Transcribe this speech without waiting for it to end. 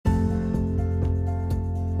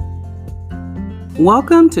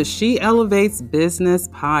Welcome to She Elevates Business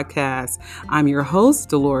Podcast. I'm your host,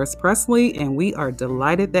 Dolores Presley, and we are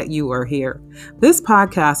delighted that you are here. This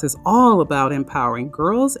podcast is all about empowering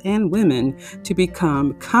girls and women to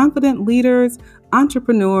become confident leaders,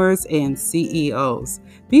 entrepreneurs, and CEOs.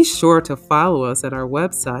 Be sure to follow us at our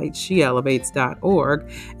website,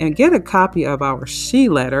 sheelevates.org, and get a copy of our She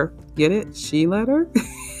Letter. Get it? She Letter?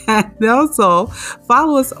 And also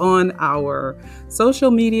follow us on our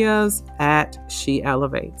social medias at She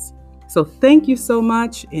Elevates. So thank you so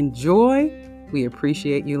much. Enjoy. We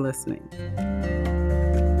appreciate you listening.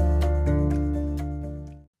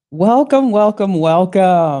 Welcome, welcome,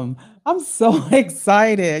 welcome. I'm so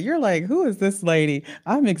excited. You're like, who is this lady?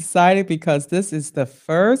 I'm excited because this is the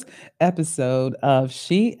first episode of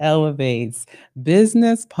She Elevates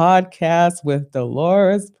Business Podcast with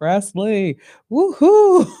Dolores Presley.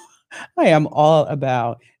 Woohoo! I am all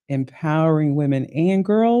about empowering women and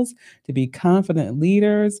girls to be confident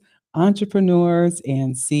leaders, entrepreneurs,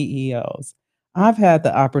 and CEOs. I've had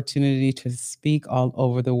the opportunity to speak all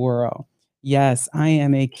over the world. Yes, I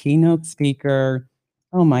am a keynote speaker.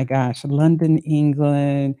 Oh my gosh, London,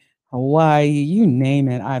 England, Hawaii, you name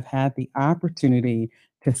it. I've had the opportunity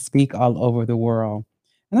to speak all over the world.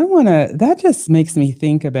 And that just makes me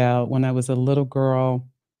think about when I was a little girl.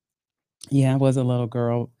 Yeah, I was a little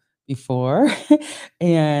girl before,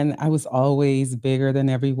 and I was always bigger than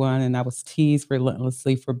everyone, and I was teased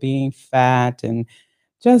relentlessly for being fat, and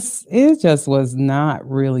it just was not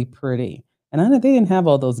really pretty. And I know they didn't have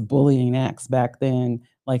all those bullying acts back then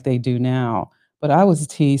like they do now, but I was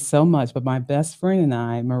teased so much. But my best friend and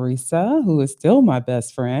I, Marisa, who is still my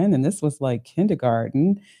best friend, and this was like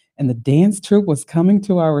kindergarten, and the dance troupe was coming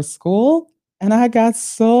to our school. And I got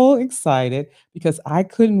so excited because I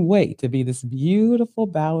couldn't wait to be this beautiful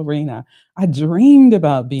ballerina. I dreamed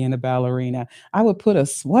about being a ballerina. I would put a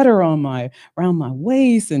sweater on my around my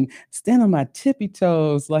waist and stand on my tippy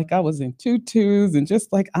toes like I was in tutus and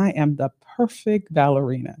just like I am the perfect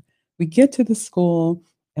ballerina. We get to the school,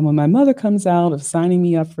 and when my mother comes out of signing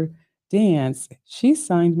me up for dance, she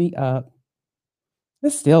signed me up.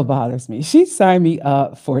 This still bothers me. She signed me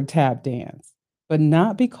up for tap dance, but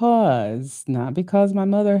not because my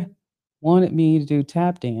mother wanted me to do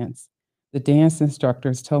tap dance. The dance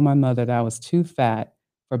instructors told my mother that I was too fat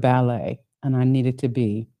for ballet and I needed to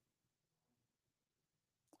be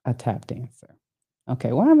a tap dancer.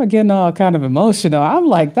 Okay, why am I getting all kind of emotional? I'm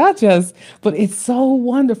like, but it's so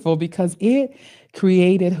wonderful because it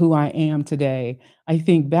created who I am today. I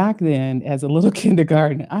think back then, as a little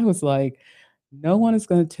kindergarten, I was like, no one is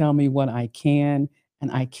going to tell me what I can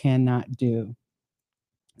and I cannot do.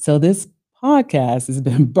 So this podcast has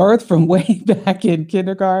been birthed from way back in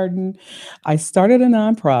kindergarten. I started a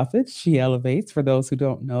nonprofit, She Elevates, for those who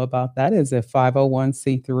don't know about that, is a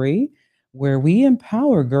 501(c)(3) where we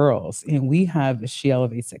empower girls, and we have a She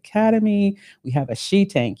Elevates Academy. We have a She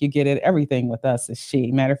Tank. You get it, everything with us is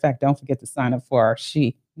She. Matter of fact, don't forget to sign up for our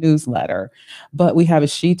She newsletter. But we have a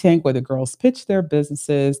She Tank where the girls pitch their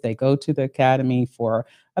businesses. They go to the academy for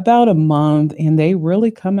about a month and they really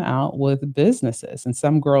come out with businesses, and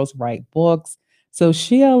some girls write books. So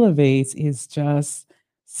She Elevates is just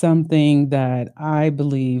something that I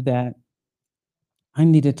believe that I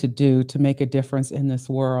needed to do to make a difference in this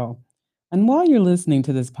world. And while you're listening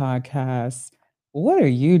to this podcast, what are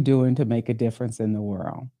you doing to make a difference in the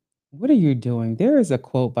world? What are you doing? There is a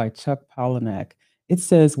quote by Chuck Palahniuk. It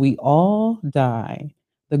says, "We all die.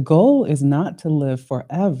 The goal is not to live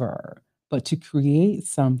forever, but to create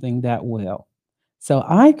something that will." So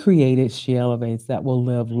I created She Elevates that will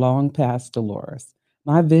live long past Dolores.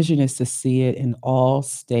 My vision is to see it in all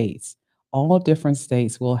states. All different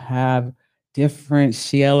states will have different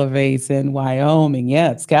She Elevates in Wyoming.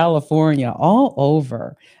 Yeah, it's California, all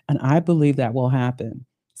over. And I believe that will happen.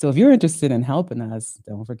 So if you're interested in helping us,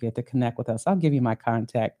 don't forget to connect with us. I'll give you my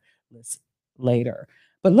contact list later.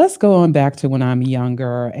 But let's go on back to when I'm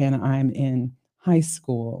younger and I'm in high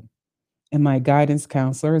school and my guidance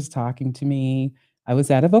counselor is talking to me. I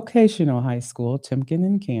was at a vocational high school, Timken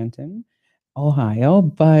in Canton, Ohio,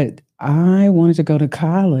 but I wanted to go to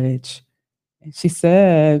college. And she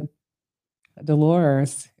said,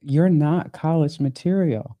 "Dolores, you're not college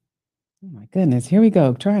material." Oh my goodness, here we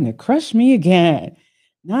go, trying to crush me again.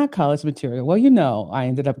 Not college material. Well, I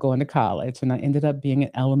ended up going to college and I ended up being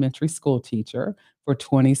an elementary school teacher for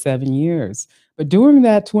 27 years. But during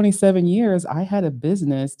that 27 years, I had a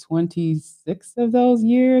business 26 of those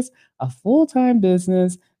years, a full time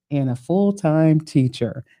business and a full time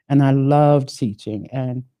teacher. And I loved teaching.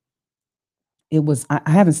 And I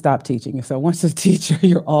haven't stopped teaching. So once a teacher,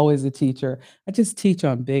 you're always a teacher. I just teach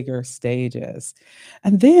on bigger stages.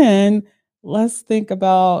 And then Let's think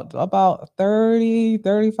about 30,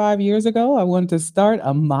 35 years ago, I wanted to start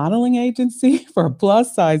a modeling agency for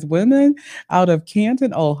plus size women out of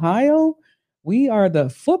Canton, Ohio. We are the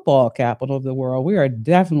football capital of the world. We are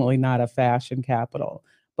definitely not a fashion capital.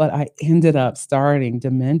 But I ended up starting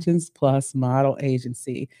Dimensions Plus Model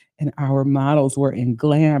Agency, and our models were in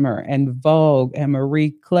Glamour and Vogue and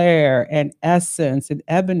Marie Claire and Essence and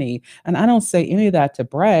Ebony. And I don't say any of that to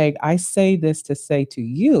brag. I say this to say to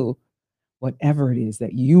you, whatever it is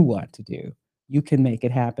that you want to do, you can make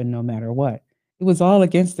it happen no matter what. It was all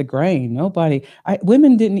against the grain. Nobody,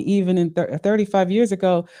 women didn't even 35 years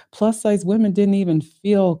ago, plus size women didn't even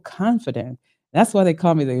feel confident. That's why they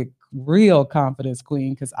call me the real confidence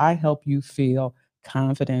queen because I help you feel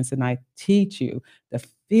confidence and I teach you to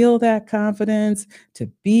feel that confidence, to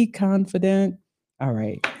be confident. All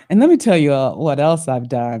right. And let me tell you what else I've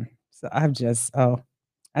done. So I just have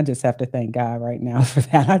to thank God right now for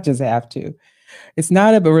that. I just have to. It's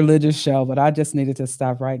not a religious show, but I just needed to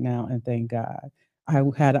stop right now and thank God. I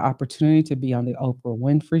had an opportunity to be on the Oprah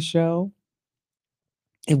Winfrey Show.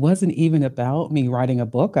 It wasn't even about me writing a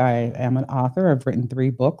book. I am an author. I've written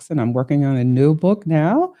 3 books, and I'm working on a new book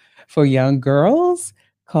now for young girls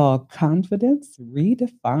called Confidence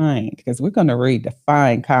Redefined, because we're gonna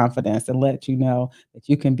redefine confidence and let you know that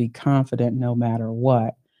you can be confident no matter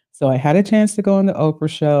what. So I had a chance to go on the Oprah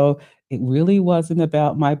Show. It really wasn't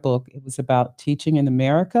about my book. It was about teaching in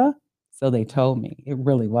America. So they told me. It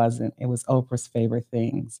really wasn't. It was Oprah's favorite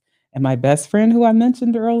things. And my best friend who I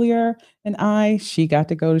mentioned earlier, she got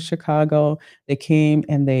to go to Chicago. They came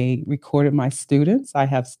and they recorded my students. I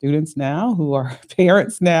have students now who are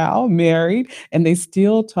parents now, married, and they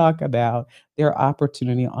still talk about their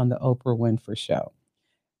opportunity on the Oprah Winfrey Show.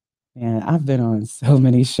 And I've been on so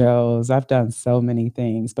many shows, I've done so many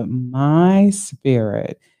things, but my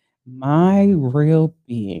spirit, my real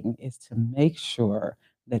being is to make sure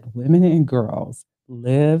that women and girls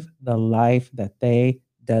live the life that they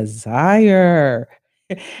desire.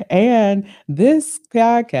 And this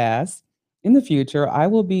podcast, in the future, I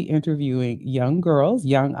will be interviewing young girls,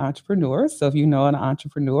 young entrepreneurs. So if you know an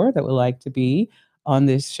entrepreneur that would like to be on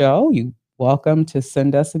this show, you welcome to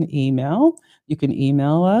send us an email. You can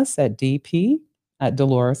email us at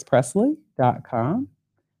dp@dolorespresley.com.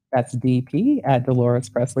 That's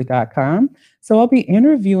dp@dolorespresley.com. So I'll be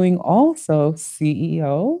interviewing also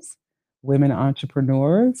CEOs, women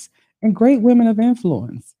entrepreneurs, and great women of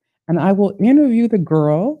influence. And I will interview the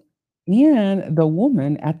girl and the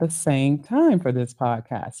woman at the same time for this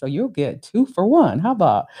podcast. So you'll get 2 for 1. How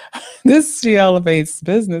about this She Elevates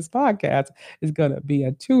Business podcast is going to be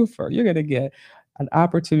a twofer. You're going to get an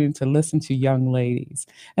opportunity to listen to young ladies.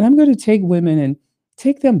 And I'm going to take women and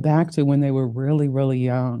take them back to when they were really, really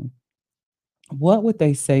young. What would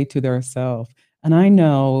they say to theirself? And I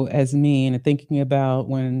know as me and thinking about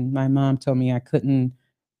when my mom told me I couldn't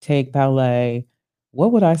take ballet,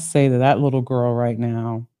 what would I say to that little girl right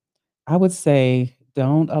now? I would say,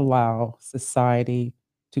 don't allow society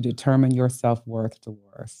to determine your self-worth,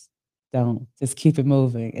 Dolores. Don't. Just keep it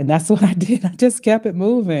moving. And that's what I did. I just kept it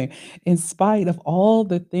moving in spite of all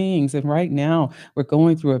the things. And right now, we're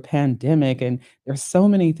going through a pandemic and there's so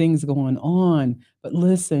many things going on. But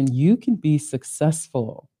listen, you can be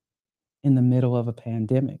successful in the middle of a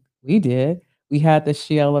pandemic. We did. We had the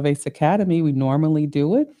She Elevates Academy. We normally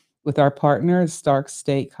do it with our partner, Stark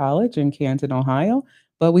State College in Canton, Ohio,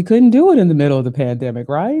 but we couldn't do it in the middle of the pandemic,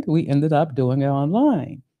 right? We ended up doing it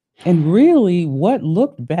online. And really, what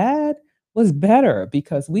looked bad was better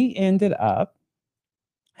because we ended up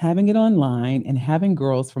having it online and having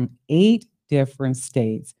girls from 8 different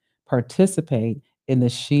states participate in the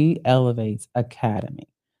She Elevates Academy.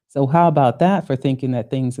 So how about that for thinking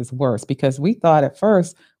that things is worse? Because we thought at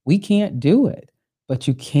first we can't do it, but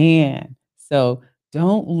you can. So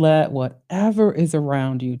don't let whatever is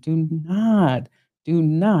around you, do not,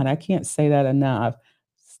 I can't say that enough,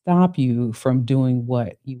 stop you from doing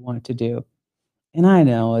what you want to do. And I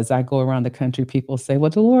know as I go around the country, people say, well,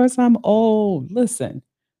 Dolores, I'm old. Listen,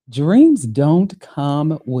 dreams don't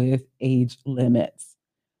come with age limits.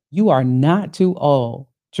 You are not too old.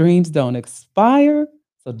 Dreams don't expire,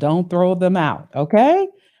 so don't throw them out, okay?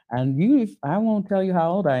 And I won't tell you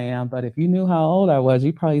how old I am, but if you knew how old I was,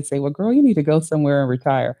 you'd probably say, well, girl, you need to go somewhere and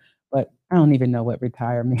retire. But I don't even know what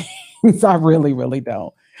retire means. I really, really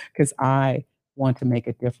don't, because I want to make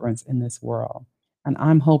a difference in this world. And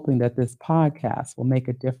I'm hoping that this podcast will make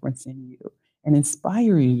a difference in you and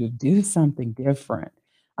inspire you to do something different.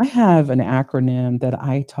 I have an acronym that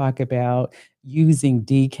I talk about using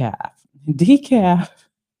decaf. Decaf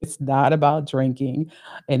is not about drinking,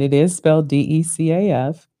 and it is spelled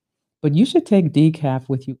DECAF. But you should take decaf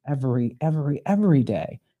with you every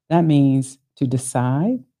day. That means to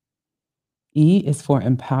decide. E is for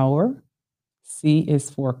empower. C is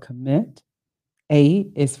for commit.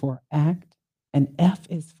 A is for act, and F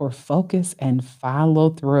is for focus and follow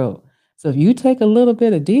through. So if you take a little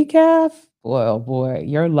bit of decaf, boy, oh boy,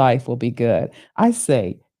 your life will be good. I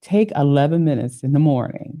say take 11 minutes in the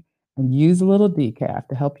morning and use a little decaf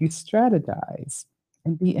to help you strategize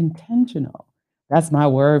and be intentional. That's my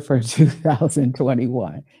word for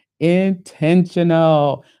 2021.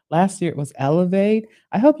 Intentional. Last year it was elevate.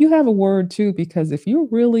 I hope you have a word too, because if you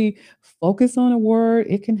really focus on a word,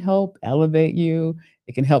 it can help elevate you.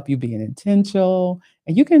 It can help you be intentional.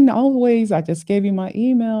 And you can always, I just gave you my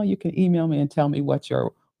email. You can email me and tell me what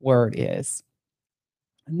your word is.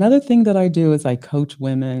 Another thing that I do is I coach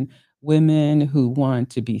women, women who want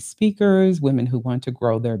to be speakers, women who want to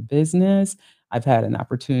grow their business. I've had an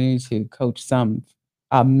opportunity to coach some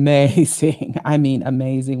amazing, I mean,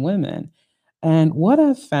 amazing women. And what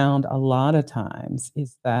I've found a lot of times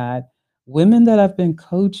is that women that I've been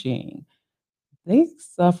coaching, they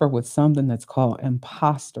suffer with something that's called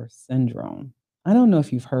imposter syndrome. I don't know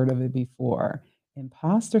if you've heard of it before.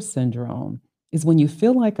 Imposter syndrome is when you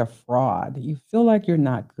feel like a fraud, you feel like you're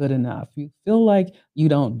not good enough, you feel like you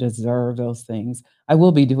don't deserve those things. I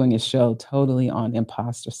will be doing a show totally on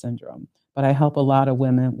imposter syndrome, but I help a lot of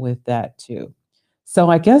women with that too. So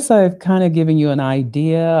I guess I've kind of given you an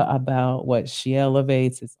idea about what She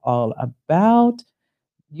Elevates is all about.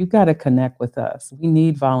 You gotta connect with us. We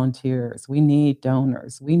need volunteers, we need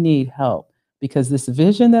donors, we need help because this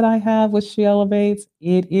vision that I have with She Elevates,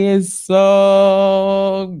 it is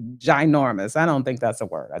so ginormous. I don't think that's a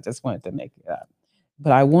word. I just wanted to make it up.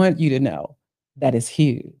 But I want you to know that it's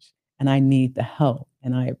huge and I need the help.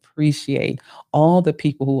 And I appreciate all the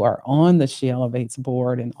people who are on the She Elevates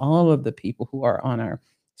board and all of the people who are on our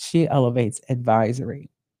She Elevates advisory.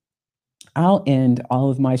 I'll end all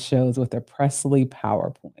of my shows with a Presley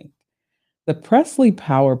PowerPoint. The Presley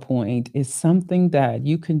PowerPoint is something that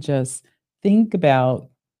you can just think about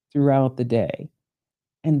throughout the day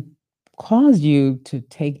and cause you to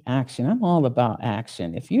take action. I'm all about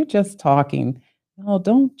action. If you're just talking, no,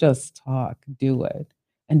 don't just talk, do it.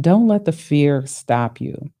 And don't let the fear stop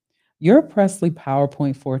you. Your Presley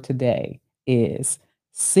PowerPoint for today is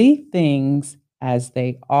see things as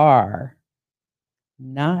they are,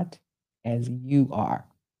 not as you are.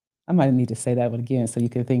 I might need to say that one again so you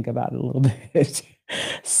can think about it a little bit.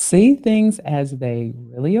 See things as they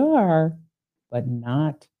really are, but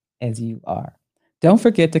not as you are. Don't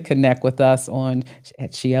forget to connect with us on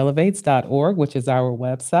at sheelevates.org, which is our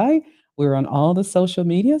website. We're on all the social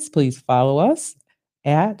medias. Please follow us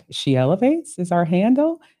at She Elevates is our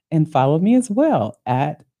handle, and follow me as well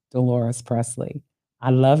at Dolores Presley. I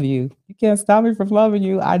love you. You can't stop me from loving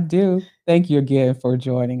you. I do. Thank you again for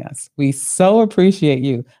joining us. We so appreciate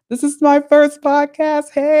you. This is my first podcast.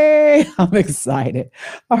 Hey, I'm excited.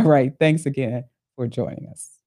 All right. Thanks again for joining us.